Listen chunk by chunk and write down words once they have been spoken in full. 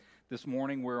This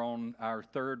morning we're on our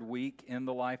third week in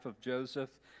the life of Joseph,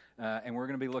 and we're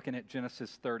going to be looking at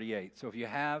Genesis 38. So if you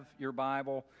have your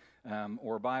Bible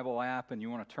or a Bible app and you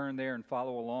want to turn there and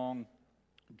follow along,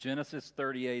 Genesis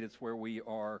 38 is where we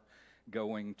are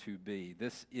going to be.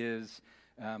 This is,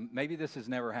 maybe this has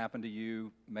never happened to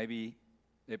you, maybe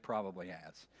it probably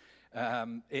has.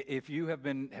 Have you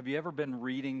ever been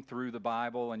reading through the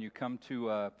Bible and you come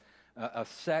to a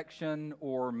section,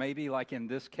 or maybe like in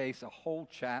this case, a whole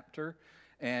chapter,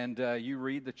 and you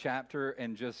read the chapter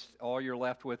and just all you're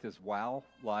left with is, wow,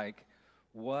 like,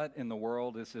 what in the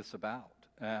world is this about?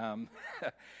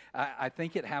 I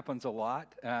think it happens a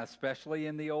lot, especially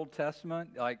in the Old Testament.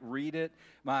 Like, read it.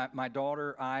 My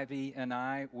daughter Ivy and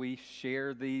I, we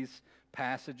share these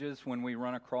passages when we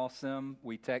run across them.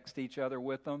 We text each other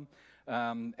with them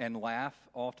and laugh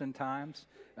oftentimes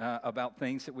about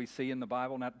things that we see in the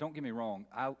Bible. Now, don't get me wrong.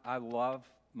 I love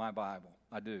my Bible.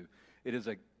 I do. It is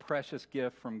a precious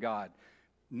gift from God.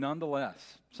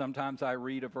 Nonetheless, sometimes I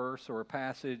read a verse or a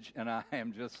passage and I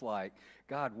am just like,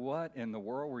 God, what in the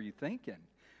world were you thinking?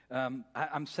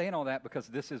 I'm saying all that because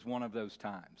this is one of those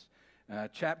times.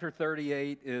 Chapter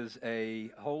 38 is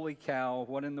a holy cow,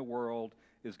 what in the world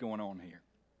is going on here?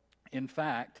 In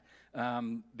fact,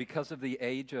 because of the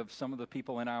age of some of the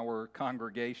people in our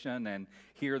congregation and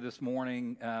here this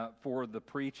morning for the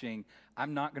preaching,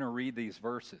 I'm not going to read these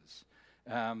verses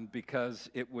because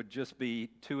it would just be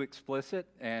too explicit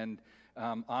and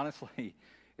honestly,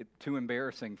 too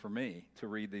embarrassing for me to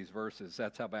read these verses.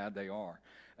 That's how bad they are.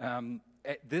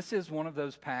 This is one of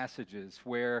those passages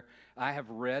where I have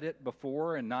read it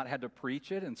before and not had to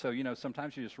preach it. And so,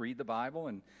 sometimes you just read the Bible,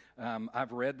 and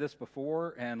I've read this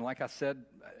before. And like I said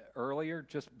earlier,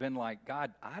 just been like,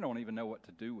 God, I don't even know what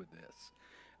to do with this.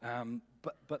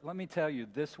 But let me tell you,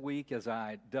 this week as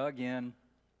I dug in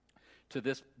to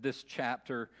this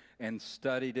chapter and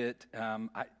studied it,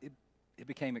 it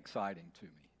became exciting to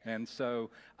me. And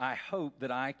so I hope that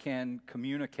I can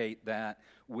communicate that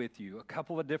with you. A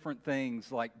couple of different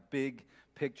things, like big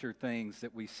picture things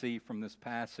that we see from this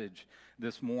passage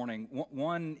this morning.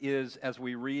 One is, as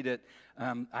we read it,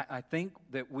 I think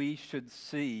that we should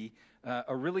see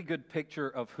a really good picture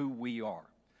of who we are.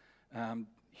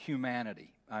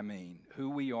 Humanity,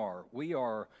 who we are. We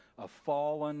are a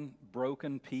fallen,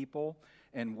 broken people,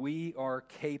 and we are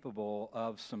capable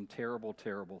of some terrible,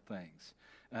 terrible things.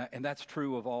 And that's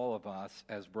true of all of us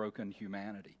as broken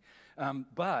humanity.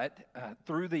 But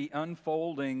through the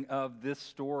unfolding of this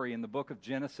story in the book of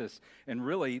Genesis, and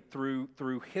really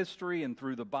through history and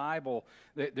through the Bible,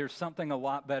 there's something a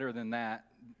lot better than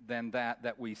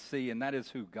that we see, and that is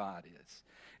who God is.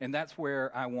 And that's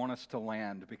where I want us to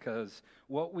land, because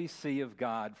what we see of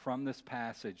God from this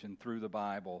passage and through the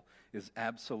Bible is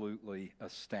absolutely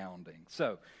astounding.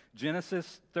 So,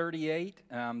 Genesis 38,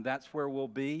 that's where we'll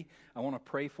be. I want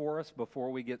to pray for us before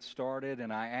we get started,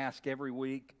 and I ask every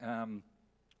week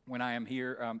when I am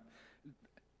here,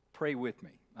 pray with me.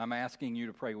 I'm asking you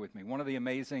to pray with me. One of the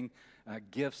amazing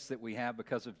gifts that we have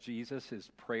because of Jesus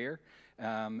is prayer.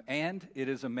 And it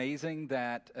is amazing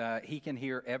that he can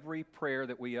hear every prayer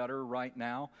that we utter right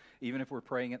now, even if we're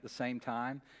praying at the same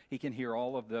time. He can hear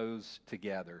all of those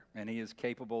together, and he is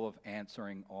capable of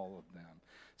answering all of them.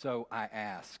 So I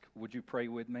ask, would you pray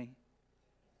with me?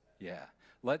 Yeah.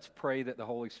 Let's pray that the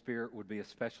Holy Spirit would be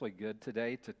especially good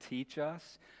today to teach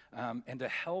us and to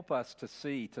help us to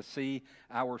see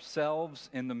ourselves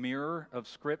in the mirror of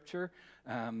Scripture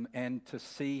and to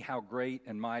see how great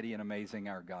and mighty and amazing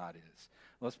our God is.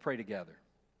 Let's pray together.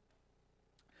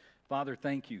 Father,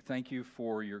 thank you. Thank you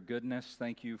for your goodness.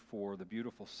 Thank you for the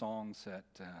beautiful songs that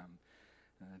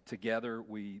together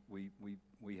we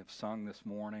have sung this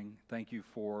morning. Thank you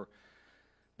for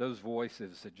those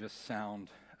voices that just sound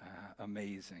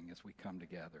amazing as we come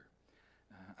together.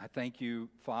 I thank you,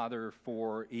 Father,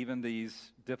 for even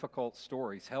these difficult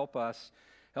stories. Help us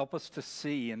to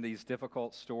see in these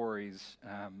difficult stories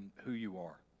who you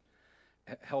are.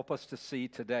 Help us to see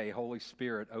today, Holy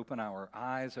Spirit, open our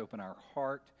eyes, open our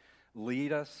heart,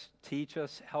 lead us, teach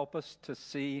us, help us to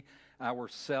see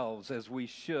ourselves as we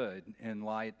should in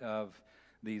light of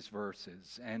these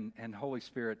verses. And Holy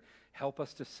Spirit, help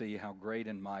us to see how great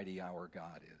and mighty our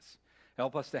God is.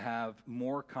 Help us to have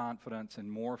more confidence and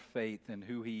more faith in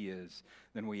who he is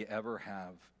than we ever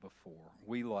have before.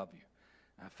 We love you.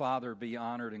 Father, be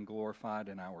honored and glorified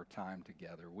in our time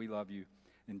together. We love you.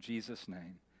 In Jesus'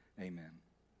 name, amen.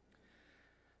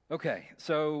 Okay,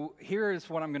 so here is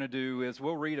what I'm going to do is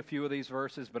we'll read a few of these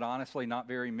verses, but honestly not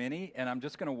very many, and I'm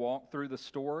just going to walk through the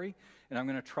story, and I'm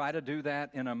going to try to do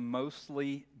that in a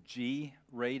mostly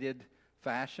G-rated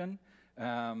fashion.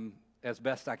 as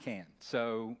best I can.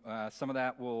 So some of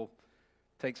that will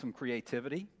take some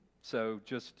creativity. So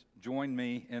just join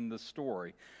me in the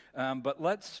story. But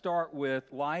let's start with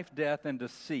life, death, and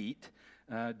deceit,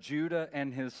 Judah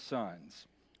and his sons.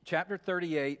 Chapter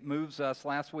 38 moves us.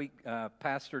 Last week,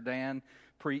 Pastor Dan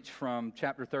preached from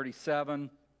chapter 37,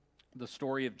 the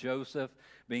story of Joseph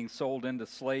being sold into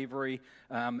slavery.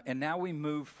 And now we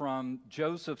move from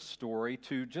Joseph's story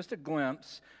to just a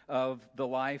glimpse of the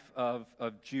life of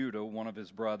Judah, one of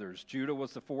his brothers. Judah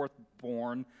was the fourth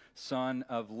born son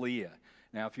of Leah.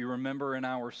 Now, if you remember in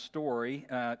our story,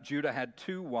 Judah had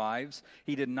two wives.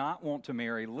 He did not want to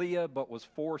marry Leah, but was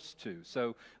forced to.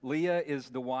 So Leah is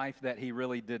the wife that he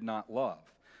really did not love.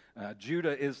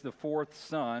 Judah is the fourth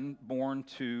son born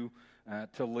to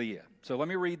Leah. So let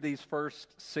me read these first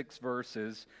 6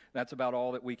 verses. That's about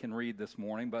all that we can read this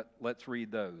morning, but let's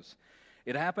read those.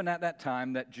 It happened at that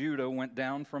time that Judah went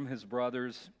down from his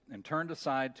brothers and turned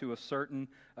aside to a certain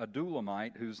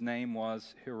Adullamite whose name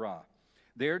was Hirah.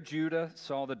 There Judah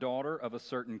saw the daughter of a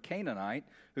certain Canaanite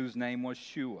whose name was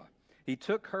Shua. He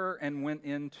took her and went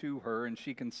in to her, and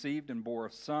she conceived and bore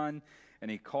a son, and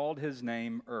he called his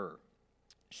name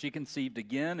She conceived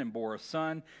again and bore a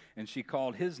son, and she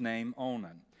called his name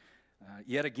Onan.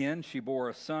 Yet again she bore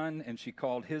a son, and she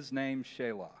called his name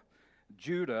Shelah.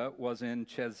 Judah was in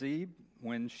Chezib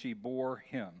when she bore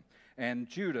him. And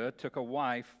Judah took a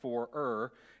wife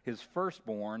for his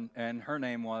firstborn, and her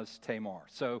name was Tamar.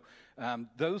 So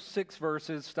those 6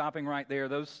 verses, stopping right there,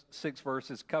 those 6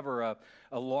 verses cover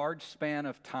a large span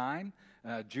of time.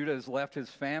 Judah has left his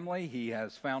family. He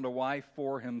has found a wife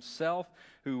for himself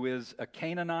who is a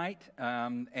Canaanite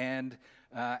and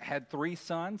had 3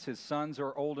 sons. His sons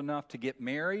are old enough to get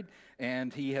married,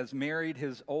 and he has married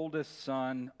his oldest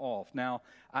son off. Now,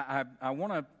 I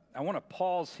want to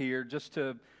pause here just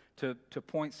to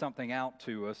point something out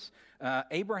to us.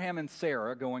 Abraham and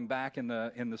Sarah, going back in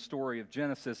the story of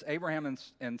Genesis, Abraham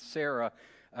and Sarah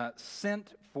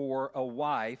sent for a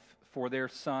wife for their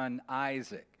son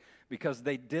Isaac, because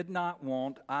they did not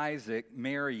want Isaac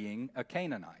marrying a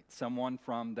Canaanite, someone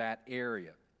from that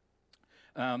area.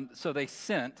 So they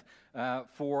sent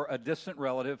for a distant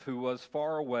relative who was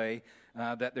far away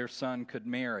that their son could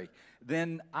marry.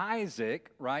 Then Isaac,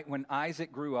 right, when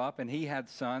Isaac grew up and he had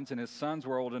sons and his sons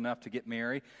were old enough to get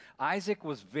married, Isaac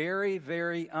was very,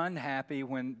 very unhappy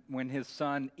when his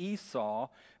son Esau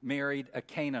married a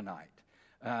Canaanite.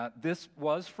 This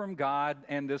was from God,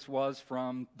 and this was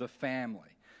from the family.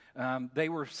 They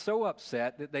were so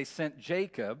upset that they sent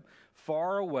Jacob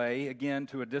far away, again,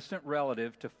 to a distant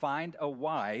relative to find a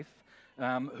wife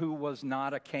who was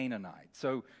not a Canaanite.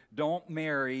 So don't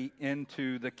marry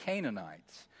into the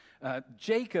Canaanites.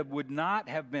 Jacob would not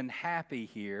have been happy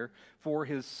here for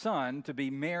his son to be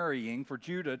marrying, for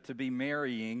Judah to be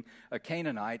marrying a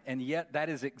Canaanite, and yet that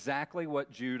is exactly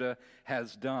what Judah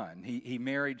has done. He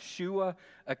married Shua,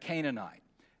 a Canaanite.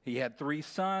 He had 3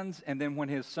 sons, and then when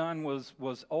his son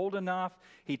was old enough,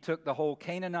 he took the whole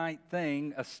Canaanite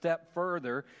thing a step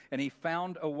further, and he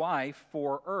found a wife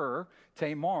for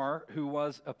Tamar, who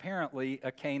was apparently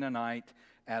a Canaanite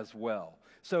as well.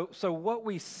 So what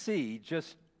we see,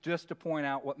 just to point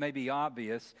out what may be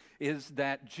obvious, is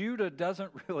that Judah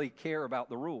doesn't really care about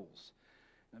the rules.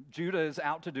 Judah is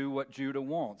out to do what Judah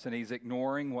wants, and he's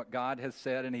ignoring what God has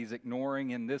said, and he's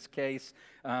ignoring, in this case,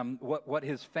 what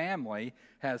his family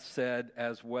has said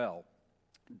as well.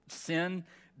 Sin,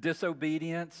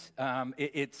 disobedience,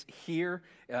 it's here.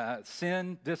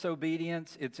 Sin,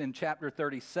 disobedience, it's in chapter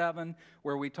 37,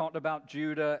 where we talked about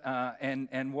Judah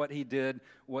and what he did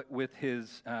with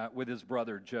his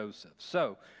brother Joseph.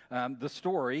 So the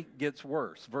story gets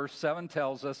worse. Verse 7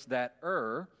 tells us that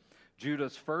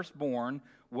Judah's firstborn,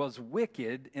 was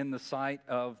wicked in the sight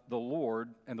of the Lord,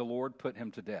 and the Lord put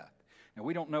him to death. Now,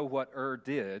 we don't know what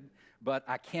did, but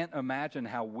I can't imagine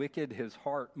how wicked his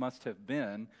heart must have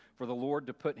been for the Lord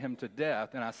to put him to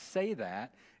death. And I say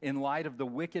that in light of the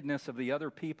wickedness of the other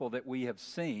people that we have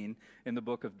seen in the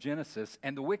book of Genesis,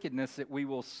 and the wickedness that we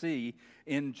will see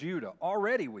in Judah.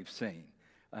 Already we've seen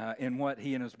in what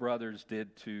he and his brothers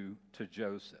did to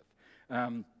Joseph.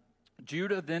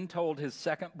 Judah then told his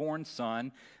second-born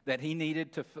son that he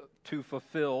needed to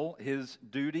fulfill his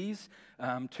duties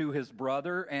to his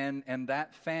brother and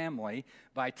that family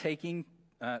by taking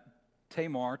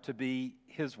Tamar to be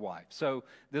his wife. So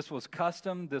this was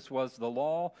custom, this was the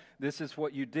law, this is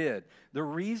what you did. The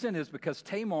reason is because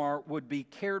Tamar would be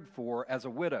cared for as a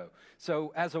widow.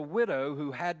 So as a widow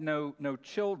who had no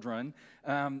children,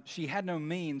 she had no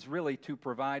means really to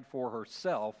provide for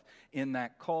herself in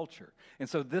that culture. And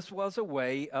so this was a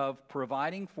way of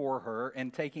providing for her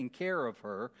and taking care of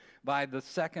her by the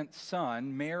second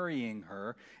son marrying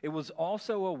her. It was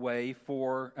also a way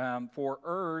for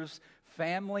Er's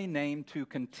family name to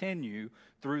continue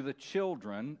through the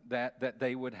children that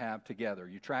they would have together.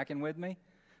 You tracking with me?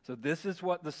 So this is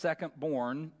what the second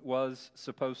born was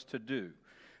supposed to do.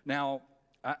 Now,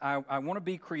 I want to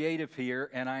be creative here,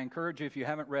 and I encourage you, if you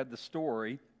haven't read the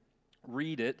story,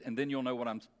 read it, and then you'll know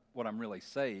what I'm really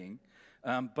saying.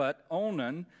 But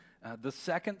Onan, the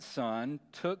second son,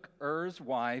 took Er's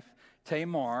wife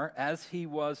Tamar as he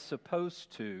was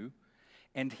supposed to,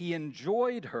 and he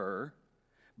enjoyed her,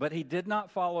 but he did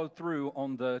not follow through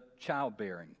on the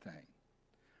childbearing thing,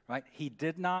 right? He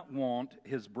did not want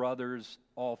his brother's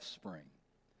offspring.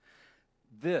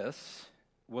 This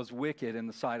was wicked in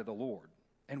the sight of the Lord,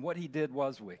 and what he did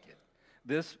was wicked.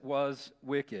 This was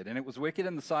wicked, and it was wicked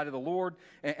in the sight of the Lord,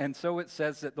 and so it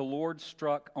says that the Lord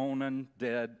struck Onan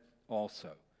dead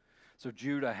also. So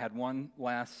Judah had one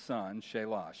last son,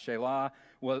 Shelah. Shelah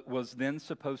was then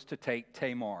supposed to take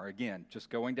Tamar, again,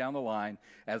 just going down the line,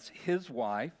 as his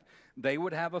wife. They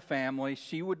would have a family.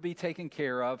 She would be taken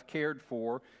care of, cared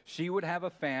for. She would have a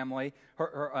family.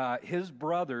 His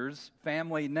brother's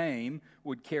family name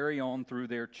would carry on through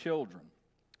their children.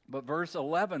 But verse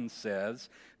 11 says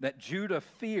that Judah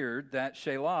feared that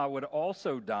Shelah would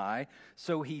also die,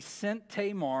 so he sent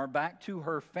Tamar back to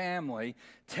her family,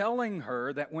 telling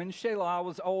her that when Shelah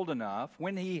was old enough,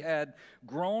 when he had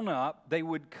grown up, they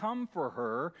would come for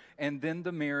her, and then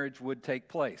the marriage would take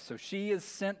place. So she is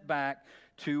sent back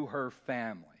to her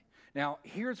family. Now,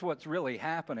 here's what's really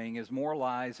happening is more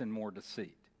lies and more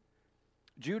deceit.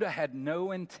 Judah had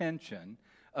no intention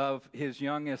of his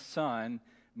youngest son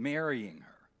marrying her.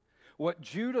 What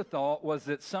Judah thought was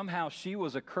that somehow she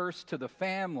was a curse to the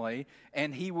family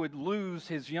and he would lose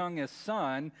his youngest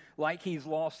son like he's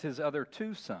lost his other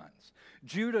two sons.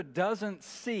 Judah doesn't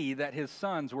see that his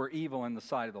sons were evil in the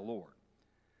sight of the Lord.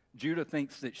 Judah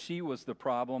thinks that she was the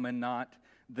problem and not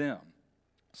them.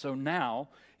 So now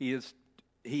he is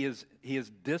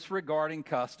disregarding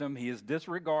custom. He is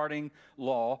disregarding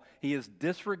law. He is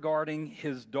disregarding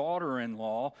his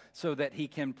daughter-in-law so that he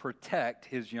can protect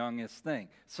his youngest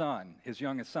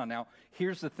son. Now,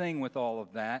 here's the thing with all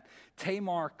of that.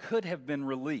 Tamar could have been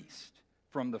released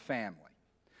from the family.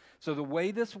 So the way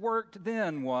this worked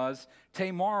then was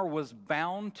Tamar was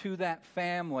bound to that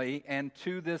family and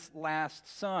to this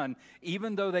last son.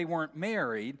 Even though they weren't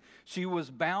married, she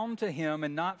was bound to him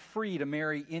and not free to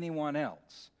marry anyone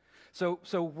else. So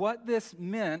what this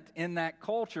meant in that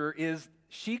culture is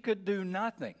she could do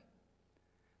nothing.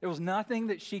 There was nothing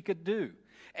that she could do.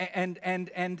 And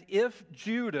if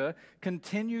Judah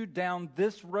continued down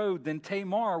this road, then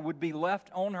Tamar would be left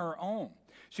on her own.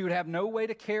 She would have no way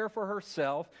to care for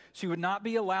herself. She would not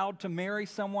be allowed to marry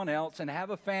someone else and have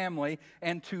a family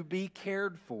and to be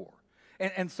cared for.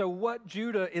 And so what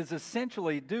Judah is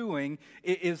essentially doing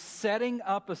is setting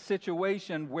up a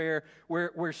situation where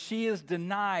she is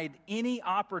denied any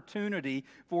opportunity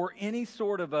for any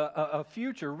sort of a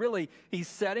future. Really, he's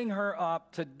setting her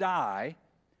up to die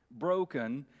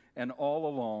broken and all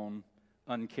alone,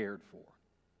 uncared for.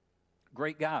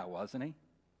 Great guy, wasn't he?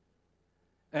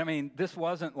 And I mean, this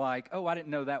wasn't like, oh, I didn't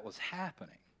know that was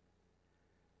happening.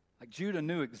 Like Judah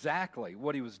knew exactly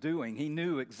what he was doing. He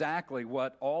knew exactly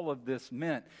what all of this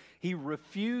meant. He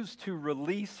refused to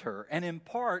release her. And in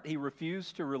part, he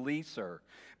refused to release her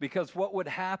because what would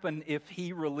happen if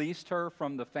he released her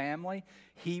from the family?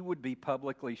 He would be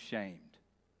publicly shamed.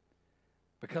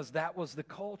 Because that was the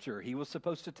culture. He was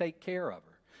supposed to take care of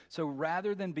her. So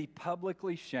rather than be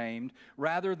publicly shamed,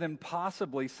 rather than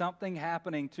possibly something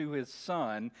happening to his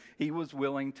son, he was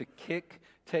willing to kick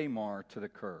Tamar to the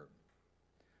curb.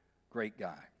 Great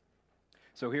guy.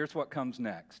 So here's what comes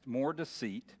next. More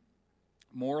deceit,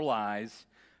 more lies.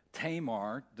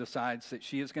 Tamar decides that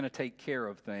she is going to take care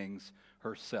of things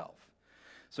herself.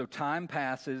 So time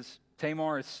passes.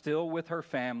 Tamar is still with her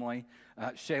family.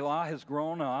 Shelah has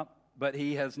grown up, but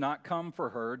he has not come for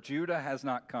her. Judah has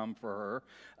not come for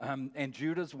her. And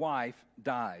Judah's wife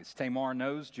dies. Tamar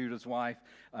knows Judah's wife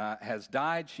has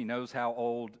died. She knows how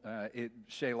old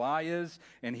Shelah is.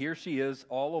 And here she is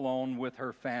all alone with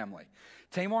her family.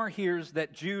 Tamar hears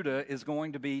that Judah is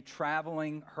going to be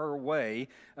traveling her way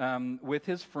with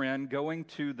his friend going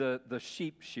to the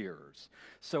sheep shearers.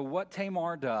 So what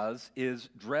Tamar does is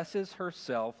dresses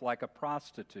herself like a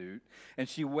prostitute, and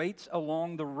she waits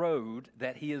along the road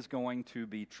that he is going to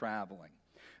be traveling.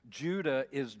 Judah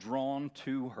is drawn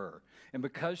to her, and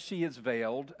because she is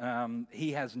veiled,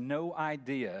 he has no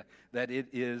idea that it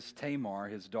is Tamar,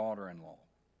 his daughter-in-law.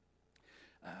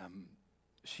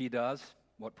 She does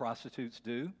what prostitutes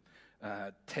do.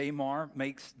 Tamar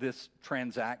makes this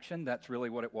transaction. That's really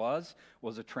what it was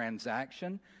a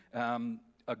transaction.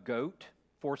 A goat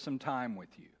for some time with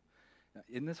you. Now,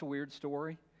 isn't this a weird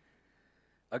story?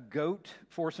 A goat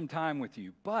for some time with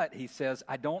you. But he says,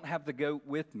 I don't have the goat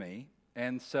with me,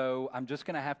 and so I'm just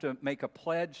going to have to make a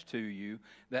pledge to you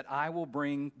that I will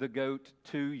bring the goat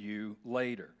to you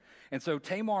later. And so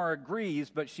Tamar agrees,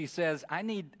 but she says, I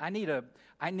need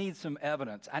some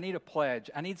evidence. I need a pledge.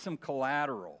 I need some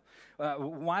collateral.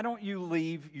 Why don't you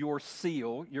leave your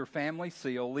seal, your family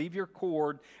seal, leave your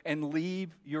cord, and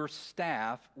leave your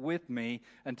staff with me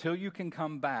until you can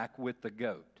come back with the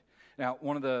goat? Now,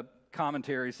 one of the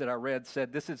commentaries that I read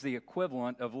said this is the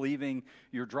equivalent of leaving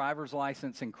your driver's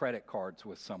license and credit cards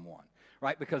with someone,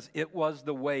 right? Because it was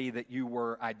the way that you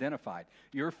were identified.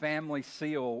 Your family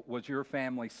seal was your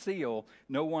family seal.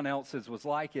 No one else's was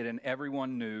like it, and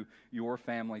everyone knew your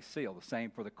family seal. The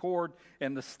same for the cord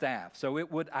and the staff. So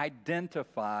it would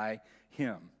identify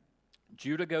him.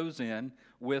 Judah goes in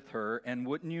with her, and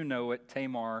wouldn't you know it,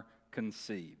 Tamar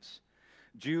conceives.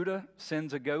 Judah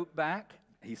sends a goat back.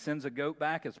 He sends a goat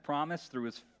back as promised through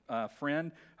his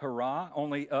friend Hirah.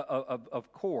 Only,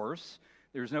 of course,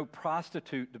 there's no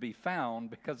prostitute to be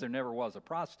found because there never was a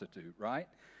prostitute, right?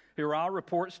 Hirah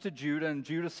reports to Judah, and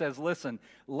Judah says, listen,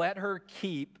 let her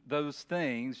keep those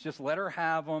things. Just let her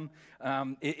have them.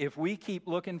 If we keep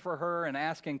looking for her and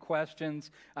asking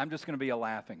questions, I'm just going to be a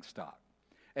laughingstock.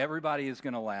 Everybody is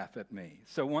going to laugh at me.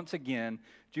 So once again,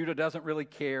 Judah doesn't really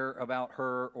care about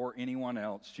her or anyone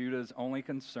else. Judah is only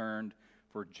concerned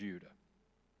for Judah.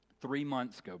 3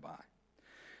 months go by.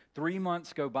 3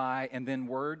 months go by, and then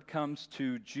word comes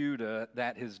to Judah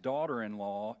that his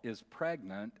daughter-in-law is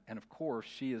pregnant, and of course,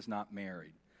 she is not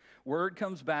married. Word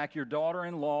comes back, your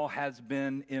daughter-in-law has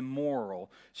been immoral.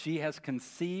 She has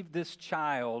conceived this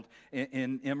child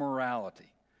in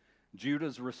immorality.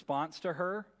 Judah's response to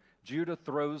her, Judah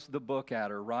throws the book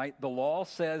at her, right? The law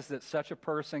says that such a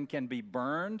person can be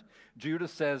burned. Judah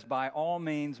says, by all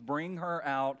means, bring her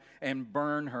out and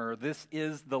burn her. This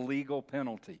is the legal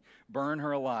penalty. Burn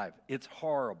her alive. It's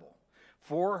horrible.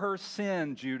 For her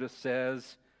sin, Judah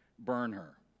says, burn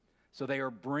her. So they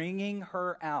are bringing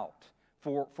her out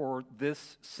for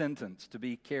this sentence to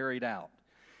be carried out.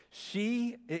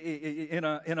 She, in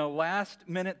a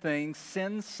last-minute thing,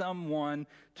 sends someone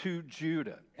to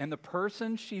Judah. And the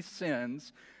person she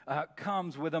sends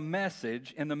comes with a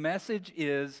message, and the message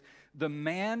is, the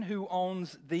man who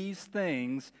owns these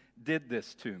things did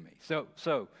this to me.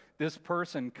 So this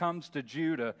person comes to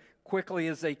Judah quickly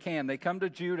as they can. They come to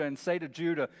Judah and say to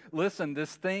Judah, listen,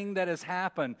 this thing that has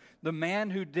happened, the man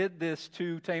who did this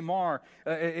to Tamar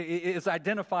is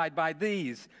identified by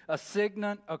these, a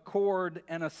signet, a cord,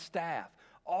 and a staff.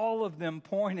 All of them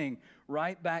pointing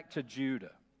right back to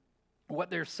Judah. What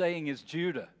they're saying is,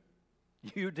 Judah,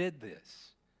 you did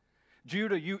this.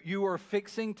 Judah, you are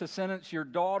fixing to sentence your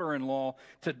daughter-in-law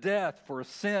to death for a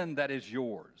sin that is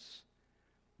yours.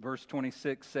 Verse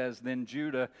 26 says, then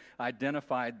Judah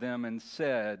identified them and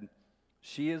said,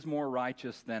 she is more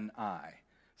righteous than I,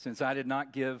 since I did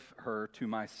not give her to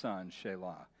my son,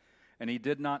 Shelah. And he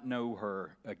did not know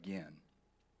her again.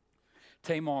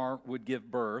 Tamar would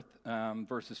give birth,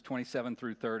 verses 27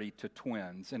 through 30, to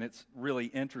twins. And it's really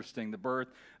interesting. The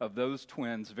birth of those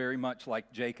twins, very much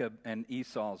like Jacob and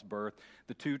Esau's birth,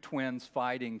 the two twins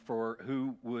fighting for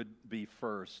who would be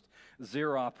first.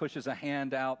 Zerah pushes a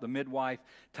hand out. The midwife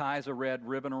ties a red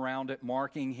ribbon around it,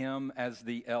 marking him as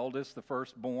the eldest, the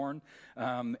firstborn.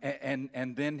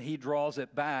 And then he draws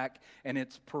it back, and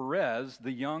it's Perez,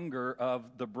 the younger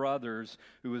of the brothers,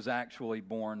 who is actually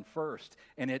born first.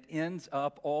 And it ends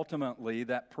up ultimately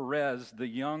that Perez, the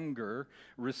younger,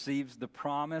 receives the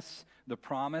promise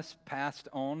passed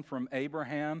on from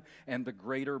Abraham, and the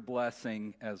greater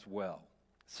blessing as well.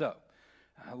 So,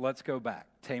 let's go back.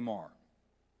 Tamar.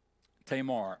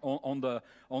 On the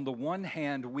one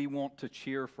hand, we want to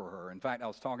cheer for her. In fact, I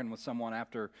was talking with someone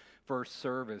after first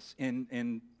service.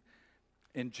 In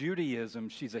Judaism,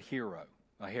 she's a hero,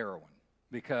 a heroine.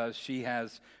 because she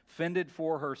has fended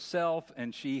for herself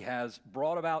and she has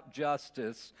brought about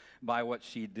justice by what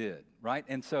she did, right?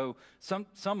 And so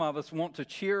some of us want to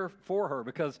cheer for her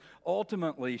because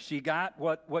ultimately she got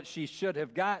what she should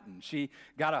have gotten. She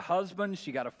got a husband,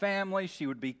 she got a family, she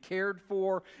would be cared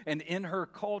for, and in her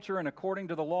culture and according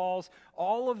to the laws,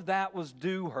 all of that was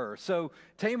due her. So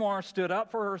Tamar stood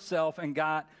up for herself and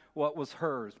got what was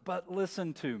hers. But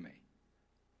listen to me.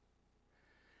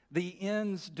 The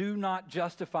ends do not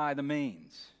justify the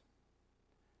means.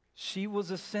 She was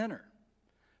a sinner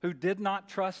who did not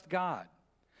trust God.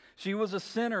 She was a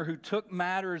sinner who took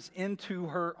matters into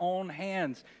her own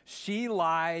hands. She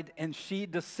lied and she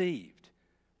deceived,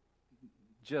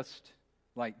 just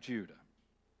like Judah.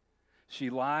 She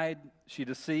lied, she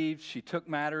deceived, she took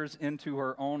matters into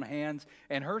her own hands,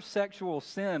 and her sexual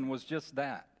sin was just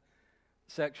that,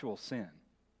 sexual sin.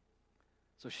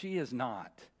 So she is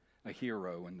not a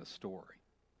hero in the story.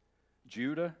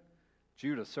 Judah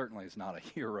certainly is not a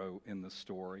hero in the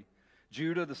story.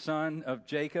 Judah, the son of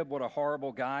Jacob, what a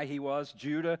horrible guy he was.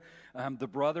 Judah, the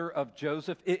brother of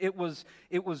Joseph. It was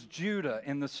Judah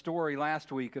in the story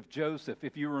last week of Joseph.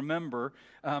 If you remember,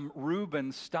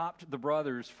 Reuben stopped the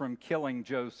brothers from killing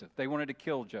Joseph. They wanted to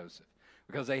kill Joseph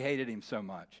because they hated him so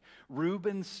much.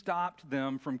 Reuben stopped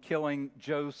them from killing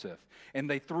Joseph, and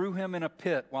they threw him in a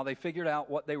pit while they figured out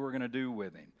what they were going to do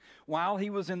with him. While he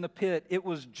was in the pit, it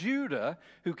was Judah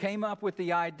who came up with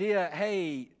the idea,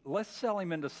 hey, let's sell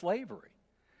him into slavery.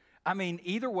 I mean,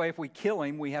 either way, if we kill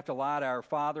him, we have to lie to our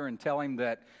father and tell him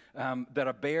that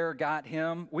a bear got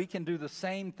him. We can do the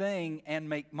same thing and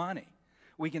make money.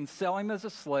 We can sell him as a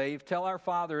slave, tell our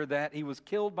father that he was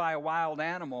killed by a wild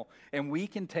animal, and we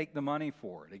can take the money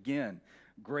for it. Again,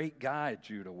 great guy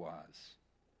Judah was.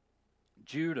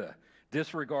 Judah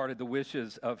disregarded the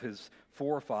wishes of his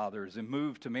forefathers and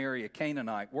moved to marry a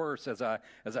Canaanite. Worse, as I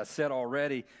said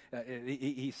already,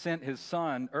 he sent his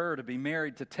son to be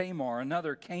married to Tamar,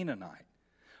 another Canaanite.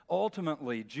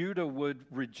 Ultimately, Judah would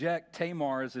reject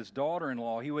Tamar as his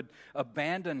daughter-in-law. He would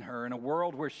abandon her in a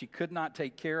world where she could not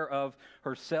take care of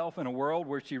herself, in a world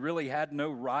where she really had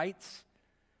no rights,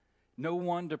 no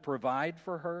one to provide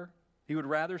for her. He would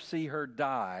rather see her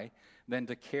die than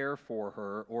to care for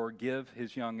her or give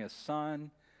his youngest son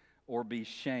or be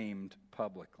shamed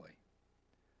publicly.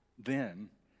 Then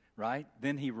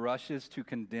he rushes to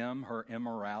condemn her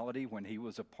immorality when he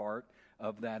was a part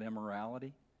of that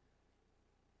immorality.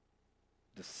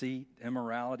 Deceit,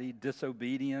 immorality,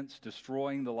 disobedience,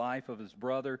 destroying the life of his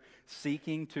brother,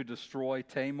 seeking to destroy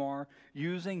Tamar,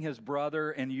 using his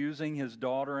brother and using his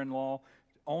daughter-in-law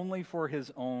only for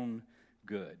his own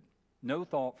good. No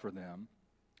thought for them,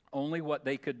 only what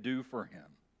they could do for him.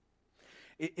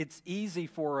 It's easy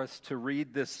for us to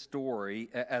read this story,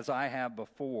 as I have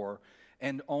before,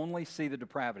 and only see the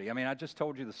depravity. I mean, I just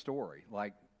told you the story.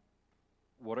 Like,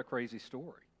 what a crazy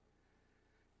story.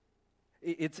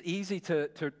 It's easy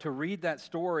to read that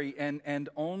story and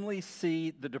only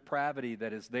see the depravity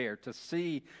that is there, to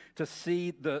see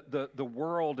the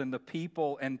world and the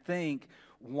people and think,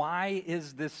 why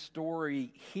is this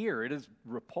story here? It is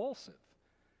repulsive.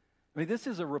 I mean, this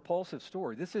is a repulsive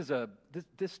story. This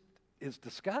is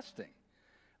disgusting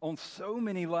on so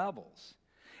many levels.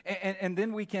 And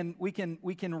then we can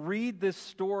read this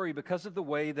story because of the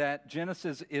way that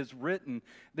Genesis is written.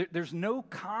 There's no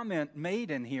comment made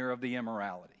in here of the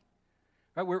immorality.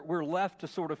 Right? We're left to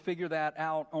sort of figure that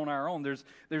out on our own.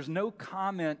 There's no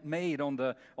comment made on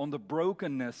the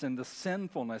brokenness and the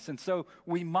sinfulness. And so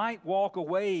we might walk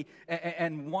away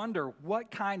and wonder,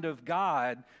 what kind of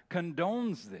God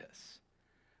condones this?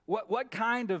 What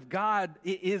kind of God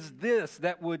is this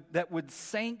that would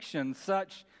sanction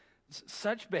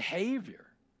such behavior?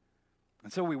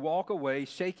 And so we walk away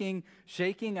shaking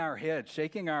our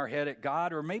head at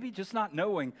God, or maybe just not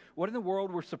knowing what in the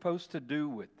world we're supposed to do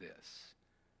with this.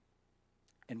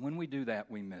 And when we do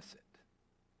that, we miss it.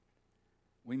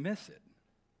 We miss it.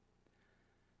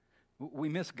 We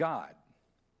miss God.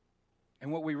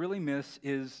 And what we really miss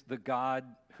is the God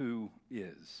who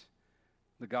is.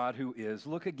 The God who is.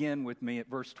 Look again with me at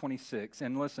verse 26.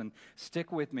 And listen,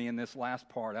 stick with me in this last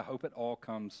part. I hope it all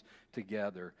comes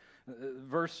together.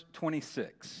 Verse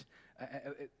 26.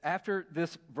 After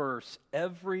this verse,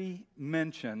 every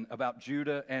mention about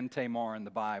Judah and Tamar in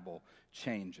the Bible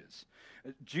changes.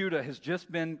 Judah has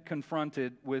just been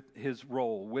confronted with his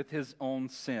role, with his own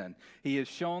sin. He has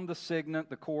shown the signet,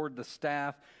 the cord, the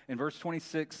staff. And verse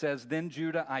 26 says, Then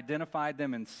Judah identified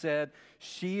them and said,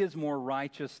 She is more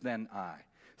righteous than I,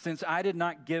 since I did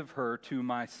not give her to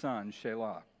my son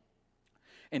Shelah.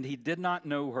 and he did not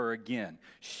know her again.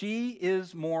 She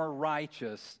is more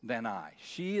righteous than I.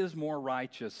 She is more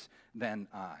righteous than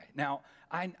I. Now,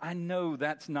 I know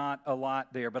that's not a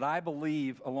lot there, but I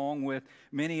believe, along with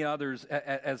many others,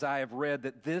 as I have read,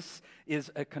 that this is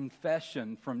a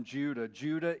confession from Judah.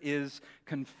 Judah is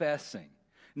confessing.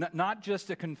 Not just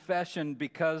a confession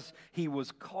because he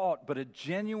was caught, but a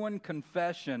genuine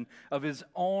confession of his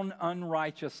own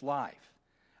unrighteous life.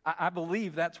 I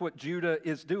believe that's what Judah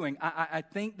is doing. I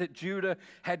think that Judah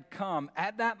had come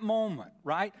at that moment,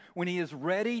 right, when he is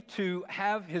ready to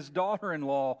have his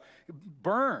daughter-in-law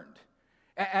burned.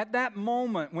 At that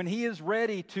moment, when he is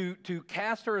ready to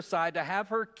cast her aside, to have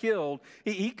her killed,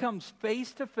 he comes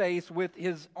face to face with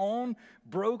his own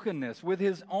brokenness, with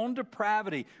his own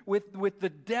depravity, with the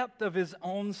depth of his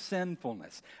own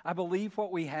sinfulness. I believe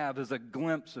what we have is a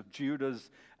glimpse of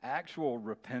Judah's actual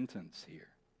repentance here.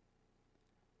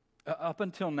 Up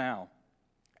until now,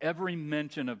 every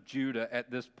mention of Judah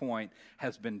at this point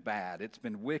has been bad. It's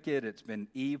been wicked. It's been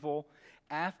evil.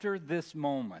 After this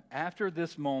moment,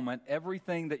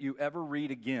 everything that you ever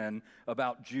read again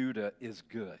about Judah is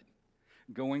good.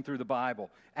 Going through the Bible.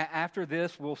 After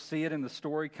this, we'll see it in the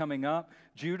story coming up.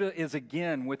 Judah is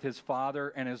again with his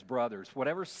father and his brothers.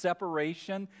 Whatever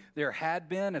separation there had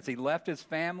been as he left his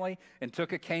family and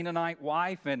took a Canaanite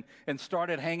wife and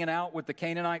started hanging out with the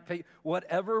Canaanite people,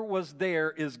 whatever was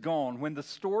there is gone. When the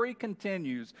story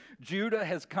continues, Judah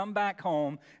has come back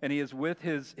home and he is with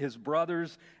his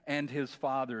brothers and his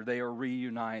father. They are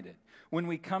reunited. When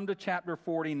we come to chapter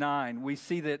 49, we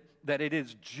see that it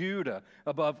is Judah,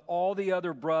 above all the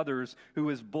other brothers, who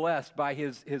is blessed by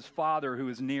his father who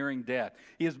is nearing death.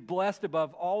 He is blessed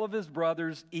above all of his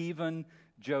brothers, even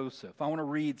Joseph. I want to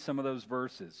read some of those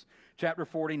verses. Chapter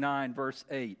 49, verse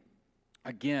 8.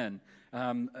 Again,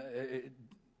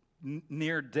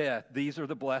 near death, these are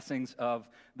the blessings of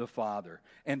the Father,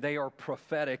 and they are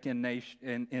prophetic in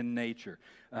nature.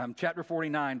 Chapter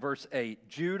 49, verse 8,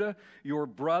 Judah, your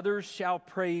brothers shall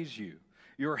praise you.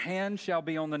 Your hand shall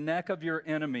be on the neck of your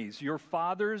enemies. Your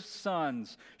father's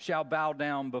sons shall bow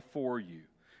down before you.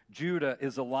 Judah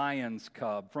is a lion's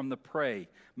cub from the prey.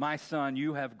 My son,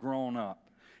 you have grown up.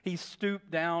 He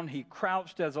stooped down, he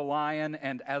crouched as a lion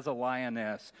and as a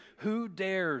lioness. Who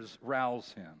dares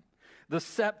rouse him? The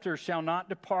scepter shall not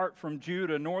depart from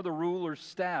Judah, nor the ruler's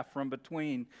staff from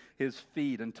between his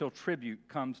feet, until tribute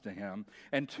comes to him.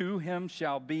 And to him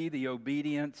shall be the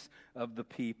obedience of the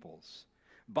peoples.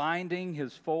 Binding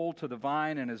his foal to the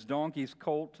vine and his donkey's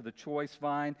colt to the choice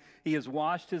vine, he has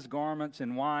washed his garments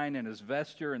in wine and his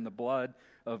vesture in the blood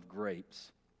of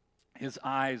grapes. His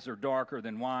eyes are darker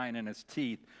than wine and his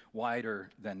teeth whiter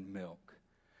than milk.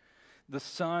 The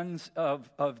sons of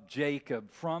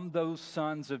Jacob, from those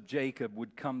sons of Jacob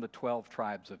would come the 12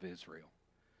 tribes of Israel.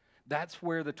 That's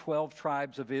where the 12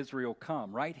 tribes of Israel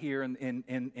come, right here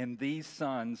in these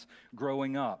sons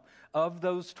growing up. Of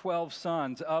those 12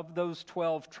 sons, of those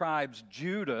 12 tribes,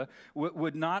 Judah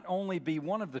would not only be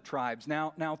one of the tribes.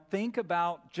 Now think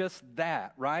about just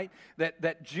that, right?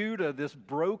 That Judah, this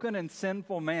broken and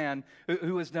sinful man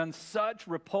who has done such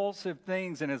repulsive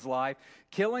things in his life,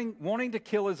 wanting to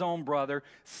kill his own brother,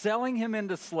 selling him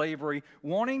into slavery,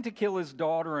 wanting to kill his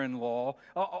daughter-in-law,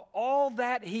 all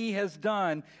that he has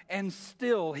done, and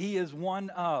still he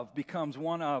becomes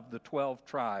one of the 12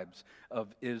 tribes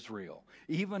of Israel.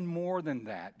 Even more than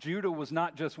that, Judah was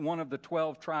not just one of the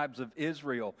 12 tribes of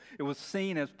Israel. It was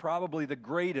seen as probably the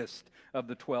greatest of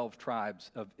the 12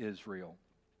 tribes of Israel.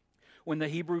 When the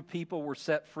Hebrew people were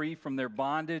set free from their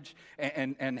bondage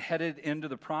and headed into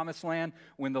the promised land,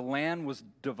 when the land was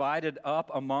divided up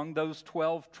among those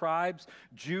 12 tribes,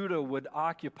 Judah would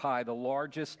occupy the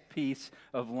largest piece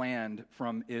of land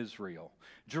from Israel.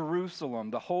 Jerusalem,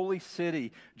 the holy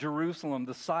city, Jerusalem,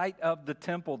 the site of the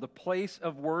temple, the place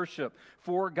of worship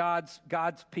for God's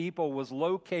people, was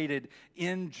located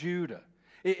in Judah.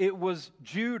 It was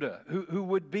Judah who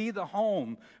would be the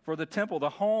home for the temple,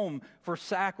 the home for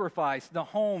sacrifice, the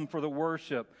home for the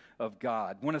worship of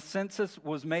God. When a census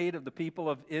was made of the people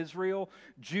of Israel,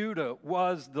 Judah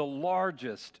was the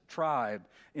largest tribe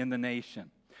in the nation.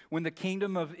 When the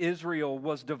kingdom of Israel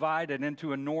was divided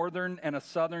into a northern and a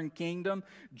southern kingdom,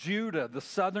 Judah, the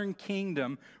southern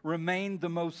kingdom, remained the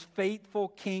most faithful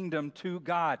kingdom to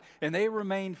God. And they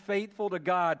remained faithful to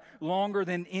God longer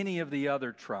than any of the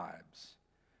other tribes.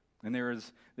 And there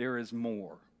is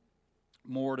more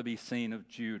to be seen of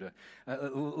Judah.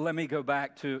 Let me go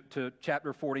back to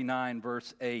chapter 49,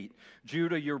 verse 8.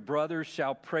 Judah, your brothers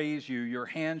shall praise you. Your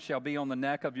hand shall be on the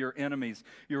neck of your enemies.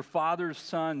 Your father's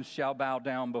sons shall bow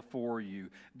down before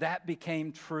you. That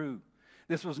became true.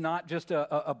 This was not just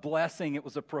a blessing, it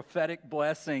was a prophetic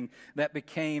blessing that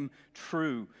became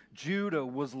true. Judah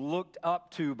was looked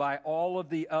up to by all of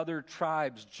the other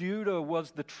tribes. Judah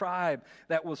was the tribe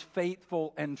that was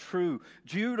faithful and true.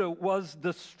 Judah was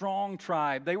the strong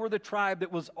tribe. They were the tribe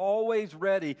that was always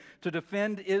ready to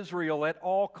defend Israel at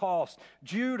all costs.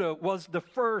 Judah was the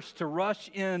first to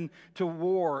rush in to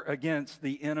war against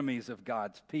the enemies of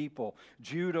God's people.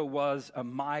 Judah was a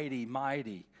mighty,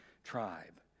 mighty tribe.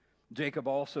 Jacob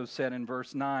also said in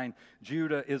verse 9,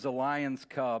 Judah is a lion's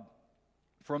cub.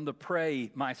 From the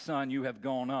prey, my son, you have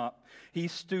gone up. He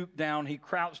stooped down, he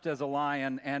crouched as a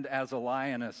lion and as a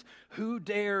lioness. Who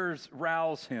dares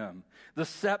rouse him? The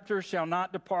scepter shall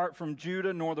not depart from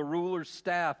Judah, nor the ruler's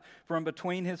staff from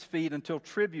between his feet, until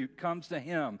tribute comes to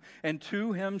him, and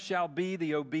to him shall be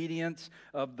the obedience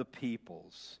of the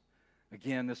peoples.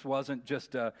 Again, this wasn't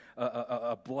just a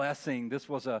blessing. This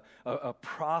was a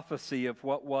prophecy of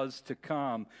what was to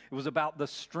come. It was about the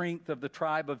strength of the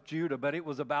tribe of Judah, but it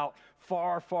was about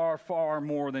far, far, far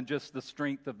more than just the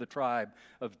strength of the tribe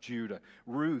of Judah.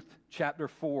 Ruth chapter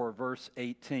 4, verse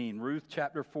 18. Ruth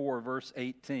chapter 4, verse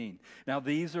 18. Now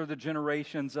these are the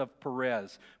generations of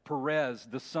Perez. Perez,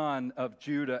 the son of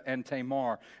Judah and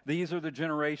Tamar. These are the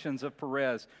generations of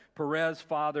Perez. Perez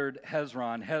fathered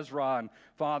Hezron. Hezron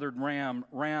fathered Ram.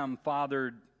 Ram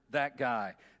fathered that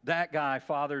guy. That guy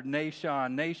fathered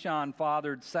Nahshon. Nahshon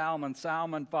fathered Salmon.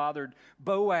 Salmon fathered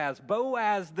Boaz.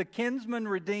 Boaz, the kinsman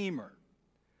redeemer.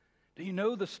 Do you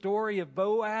know the story of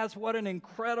Boaz? What an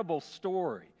incredible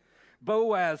story.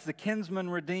 Boaz, the kinsman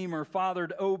redeemer,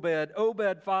 fathered Obed.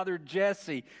 Obed fathered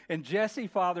Jesse. And Jesse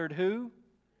fathered who?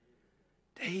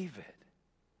 David.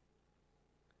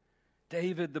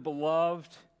 David, the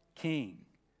beloved king.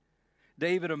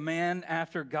 David, a man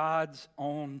after God's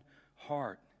own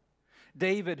heart.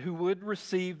 David, who would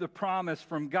receive the promise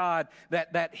from God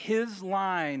that his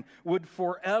line would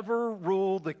forever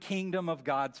rule the kingdom of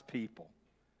God's people.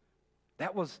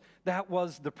 That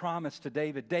was the promise to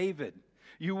David. David,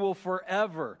 you will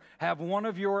forever have one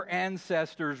of your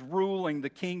ancestors ruling the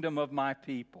kingdom of my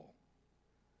people.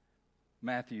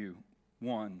 Matthew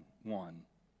 1:1,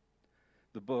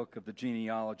 the book of the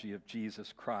genealogy of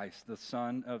Jesus Christ, the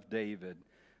son of David,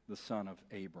 the son of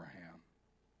Abraham.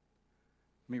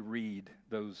 Let me read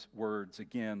those words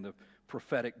again, the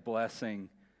prophetic blessing.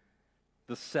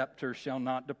 The scepter shall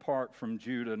not depart from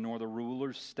Judah, nor the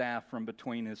ruler's staff from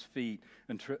between his feet,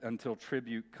 until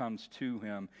tribute comes to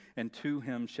him, and to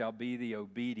him shall be the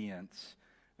obedience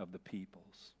of the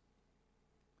peoples.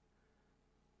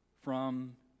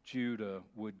 From Judah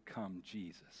would come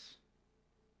Jesus.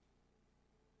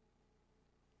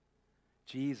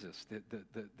 Jesus,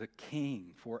 the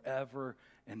King forever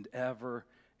and ever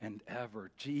and ever.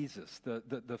 Jesus,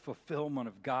 the fulfillment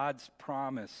of God's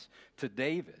promise to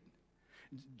David.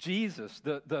 Jesus,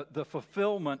 the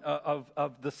fulfillment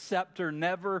of the scepter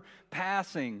never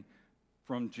passing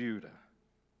from Judah.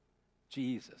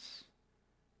 Jesus,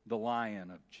 the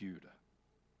Lion of Judah.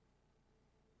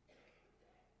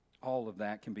 All of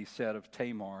that can be said of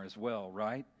Tamar as well,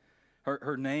 right?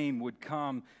 Her name would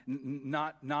come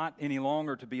not any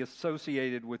longer to be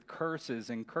associated with curses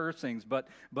and cursings, but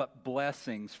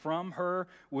blessings. From her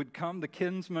would come the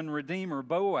kinsman redeemer,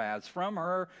 Boaz. From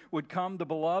her would come the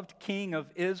beloved king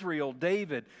of Israel,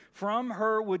 David. From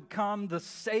her would come the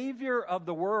Savior of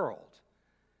the world,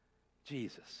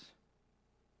 Jesus.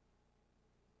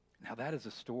 Now that is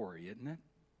a story, isn't it?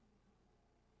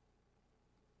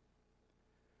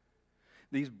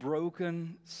 These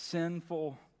broken,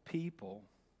 sinful people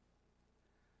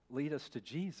lead us to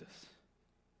Jesus.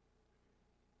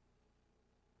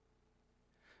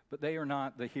 But they are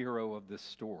not the hero of this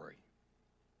story.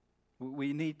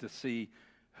 We need to see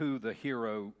who the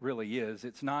hero really is.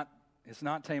 It's not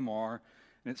Tamar,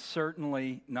 and it's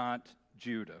certainly not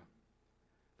Judah.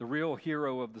 The real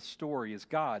hero of the story is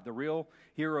God. The real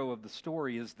hero of the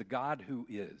story is the God who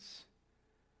is.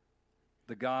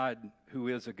 The God who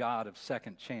is a God of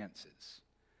second chances.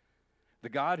 The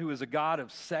God who is a God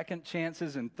of second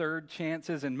chances and third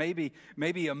chances and maybe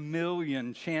a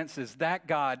million chances. That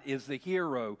God is the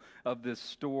hero of this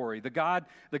story. The God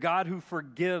who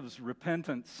forgives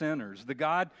repentant sinners. The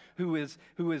God who is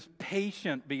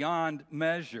patient beyond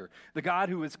measure. The God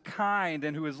who is kind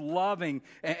and who is loving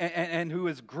and who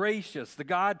is gracious. The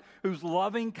God whose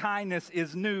loving kindness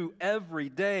is new every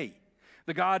day.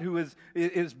 The God who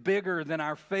is bigger than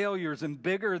our failures and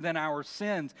bigger than our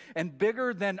sins and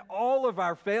bigger than all of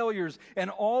our failures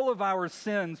and all of our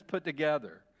sins put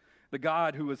together. the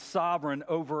God who is sovereign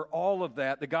over all of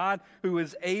that, the God who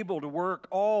is able to work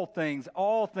all things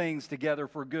together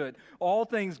for good. All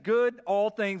things good, all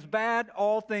things bad,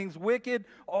 all things wicked,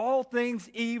 all things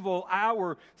evil.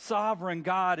 Our sovereign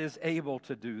God is able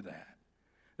to do that.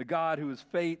 The God who is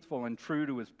faithful and true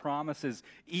to his promises,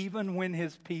 even when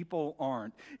his people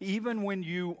aren't, even when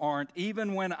you aren't,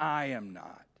 even when I am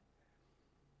not.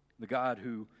 The God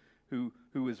who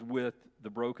is with the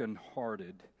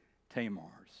brokenhearted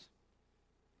Tamars.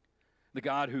 The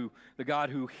God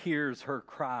who hears her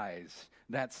cries.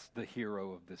 That's the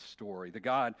hero of this story. The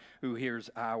God who hears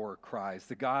our cries.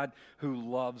 The God who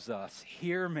loves us.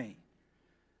 Hear me.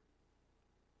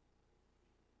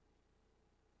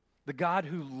 The God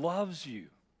who loves you.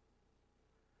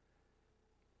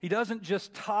 He doesn't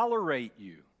just tolerate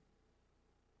you.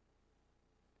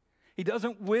 He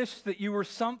doesn't wish that you were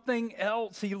something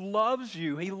else. He loves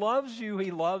you. He loves you.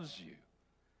 He loves you.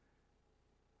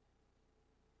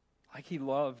 Like he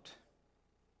loved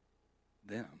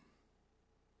them.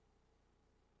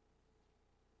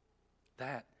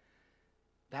 That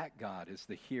God is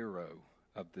the hero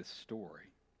of this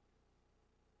story.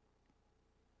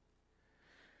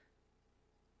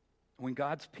 When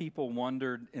God's people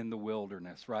wandered in the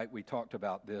wilderness, right? We talked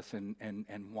about this and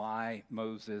why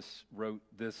Moses wrote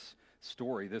this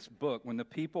story, this book. When the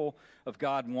people of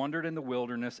God wandered in the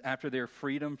wilderness after their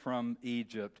freedom from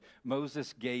Egypt,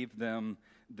 Moses gave them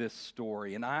this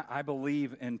story. And I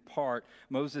believe in part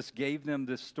Moses gave them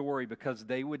this story because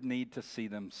they would need to see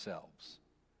themselves.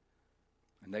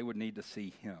 And they would need to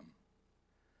see him.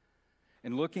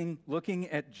 And looking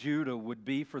at Judah would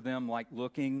be for them like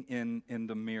looking in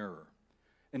the mirror.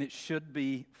 And it should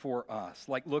be for us,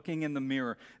 like looking in the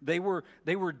mirror. They were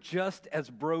just as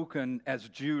broken as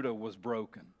Judah was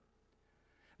broken.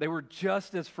 They were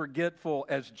just as forgetful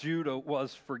as Judah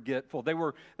was forgetful. They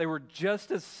were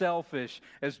just as selfish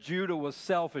as Judah was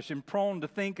selfish and prone to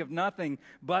think of nothing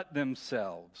but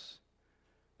themselves.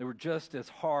 They were just as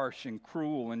harsh and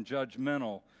cruel and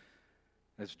judgmental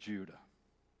as Judah.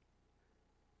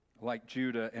 Like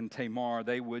Judah and Tamar,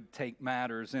 they would take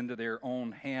matters into their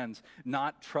own hands,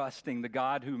 not trusting the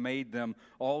God who made them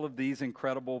all of these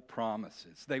incredible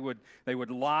promises. They would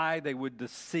lie, they would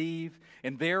deceive,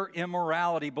 and their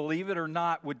immorality, believe it or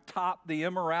not, would top the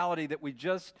immorality that we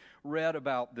just read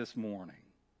about this morning.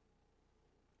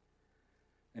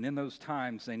 And in those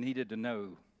times, they needed to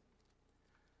know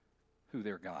who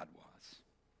their God was.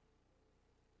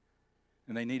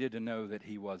 And they needed to know that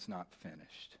he was not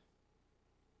finished.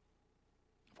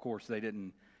 Of course, they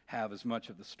didn't have as much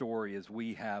of the story as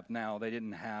we have now. They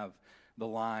didn't have the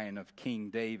line of King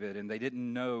David, and they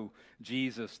didn't know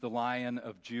Jesus, the Lion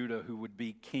of Judah, who would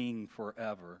be king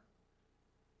forever.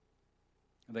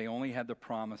 They only had the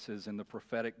promises and the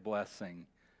prophetic blessing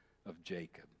of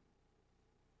Jacob.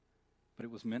 But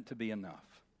it was meant to be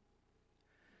enough.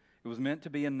 It was meant to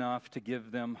be enough to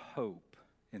give them hope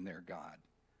in their God,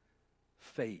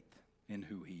 faith in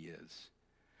who he is.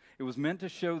 It was meant to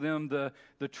show them the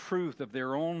truth of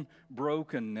their own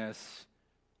brokenness,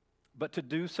 but to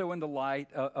do so in the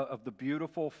light of the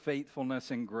beautiful faithfulness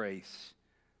and grace,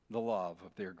 the love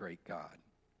of their great God.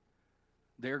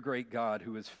 Their great God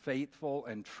who is faithful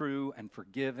and true and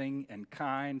forgiving and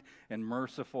kind and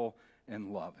merciful and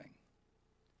loving.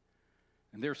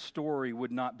 And their story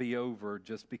would not be over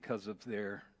just because of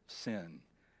their sin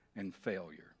and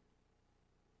failure.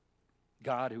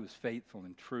 God who is faithful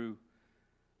and true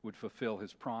would fulfill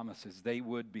his promises. They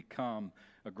would become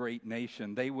a great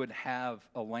nation. They would have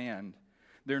a land.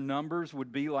 Their numbers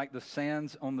would be like the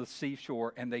sands on the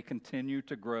seashore, and they continue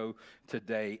to grow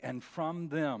today. And from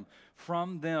them,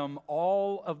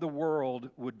 all of the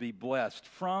world would be blessed.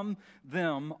 From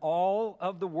them, all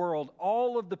of the world,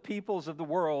 all of the peoples of the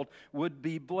world would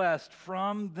be blessed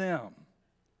from them.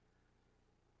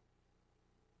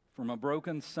 From a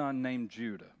broken son named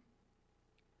Judah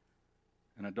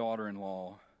and a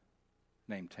daughter-in-law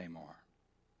named Tamar.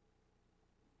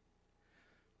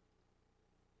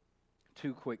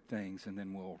 Two quick things and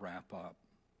then we'll wrap up.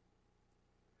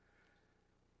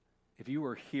 If you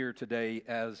are here today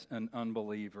as an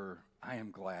unbeliever, I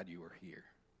am glad you are here.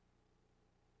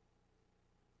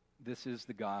 This is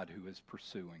the God who is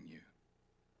pursuing you.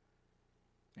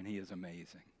 And he is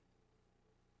amazing.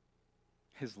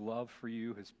 His love for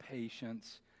you, his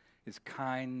patience, his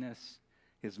kindness,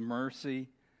 his mercy.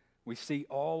 We see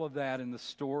all of that in the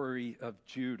story of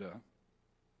Judah.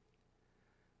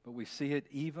 But we see it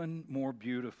even more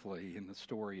beautifully in the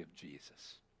story of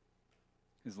Jesus.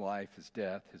 His life, his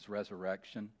death, his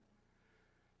resurrection.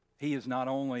 He is not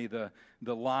only the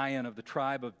Lion of the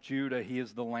tribe of Judah, he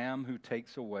is the Lamb who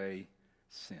takes away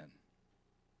sin.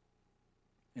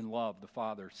 In love, the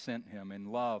Father sent him.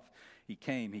 In love, he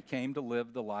came. He came to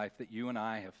live the life that you and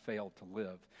I have failed to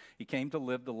live. He came to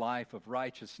live the life of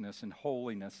righteousness and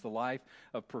holiness, the life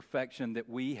of perfection that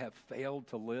we have failed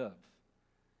to live,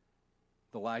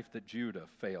 the life that Judah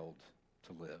failed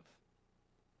to live.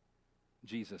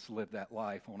 Jesus lived that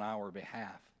life on our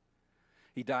behalf.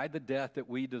 He died the death that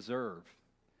we deserve,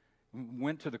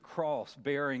 went to the cross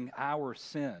bearing our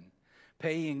sin,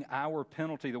 paying our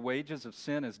penalty. The wages of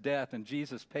sin is death, and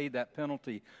Jesus paid that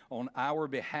penalty on our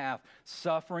behalf,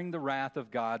 suffering the wrath of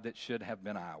God that should have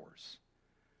been ours.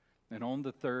 And on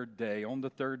the third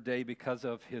day, because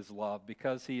of his love,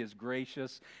 because he is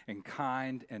gracious and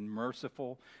kind and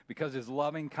merciful, because his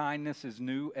loving kindness is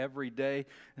new every day,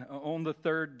 on the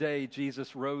third day,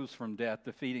 Jesus rose from death,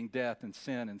 defeating death and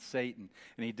sin and Satan,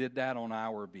 and he did that on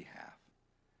our behalf.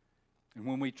 And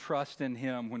when we trust in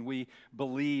him, when we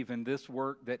believe in this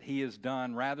work that he has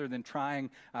done, rather than trying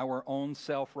our own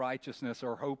self-righteousness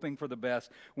or hoping for the best,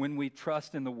 when we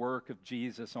trust in the work of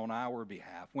Jesus on our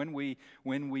behalf, when we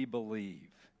believe,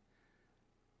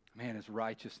 man, his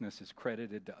righteousness is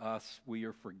credited to us. We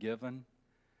are forgiven.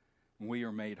 We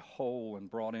are made whole and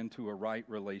brought into a right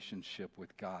relationship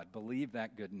with God. Believe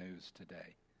that good news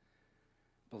today.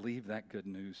 Believe that good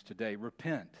news today.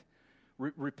 Repent.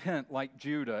 Repent like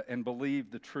Judah and believe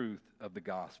the truth of the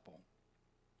gospel.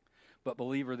 But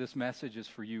believer, this message is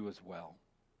for you as well.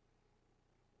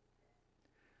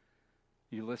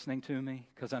 You listening to me?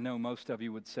 Because I know most of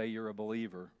you would say you're a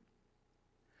believer.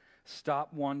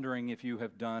 Stop wondering if you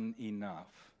have done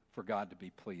enough for God to be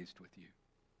pleased with you.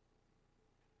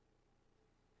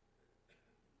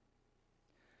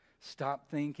 Stop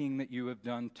thinking that you have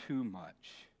done too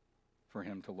much for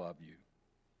him to love you,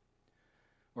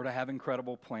 or to have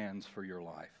incredible plans for your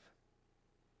life.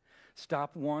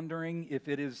 Stop wondering if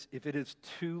it is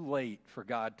too late for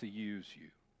God to use you,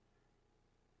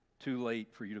 too late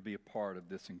for you to be a part of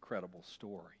this incredible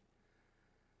story.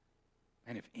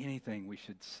 And if anything, we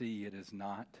should see it as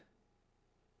not.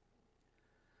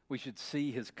 We should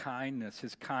see his kindness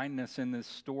in this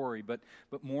story, but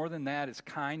more than that, his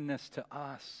kindness to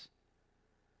us.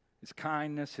 His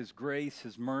kindness, his grace,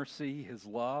 his mercy, his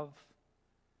love.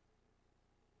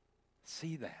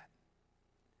 See that.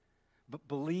 But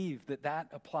believe that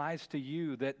applies to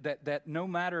you, that no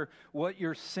matter what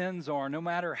your sins are, no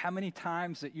matter how many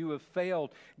times that you have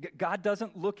failed, God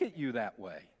doesn't look at you that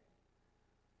way.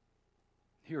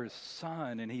 You're his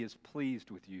son and he is pleased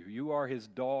with you. You are his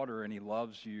daughter and he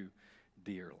loves you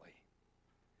dearly.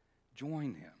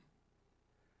 Join him.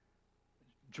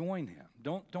 Join him.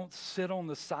 Don't sit on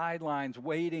the sidelines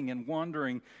waiting and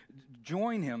wondering.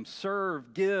 Join him.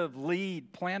 Serve, give,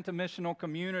 lead, plant a missional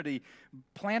community,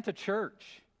 plant a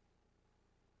church.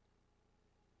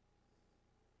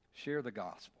 Share the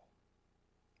gospel.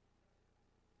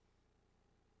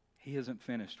 He isn't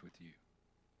finished with you.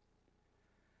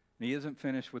 He isn't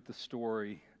finished with the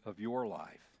story of your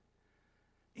life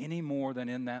any more than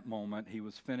in that moment he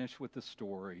was finished with the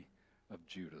story of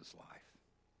Judah's life.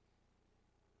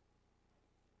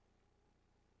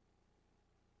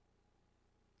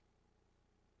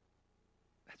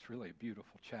 That's really a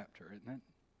beautiful chapter, isn't it?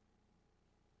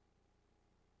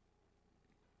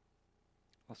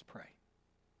 Let's pray.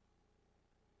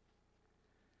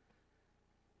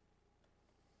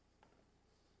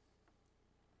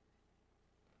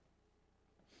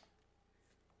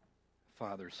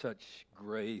 Father, such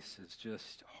grace is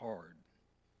just hard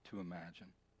to imagine.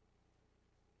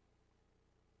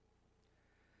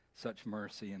 Such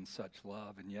mercy and such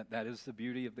love, and yet that is the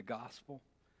beauty of the gospel.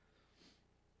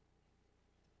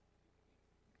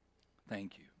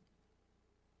 Thank you.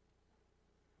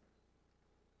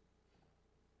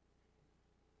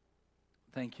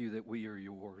 Thank you that we are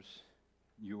yours,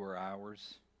 you are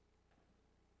ours.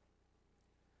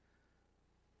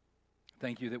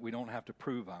 Thank you that we don't have to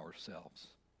prove ourselves.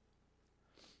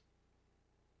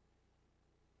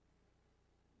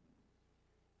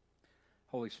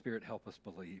 Holy Spirit, help us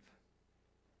believe.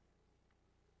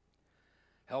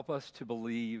 Help us to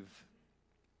believe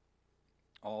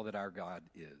all that our God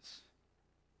is.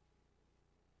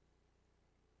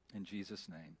 In Jesus'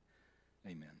 name,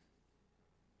 amen.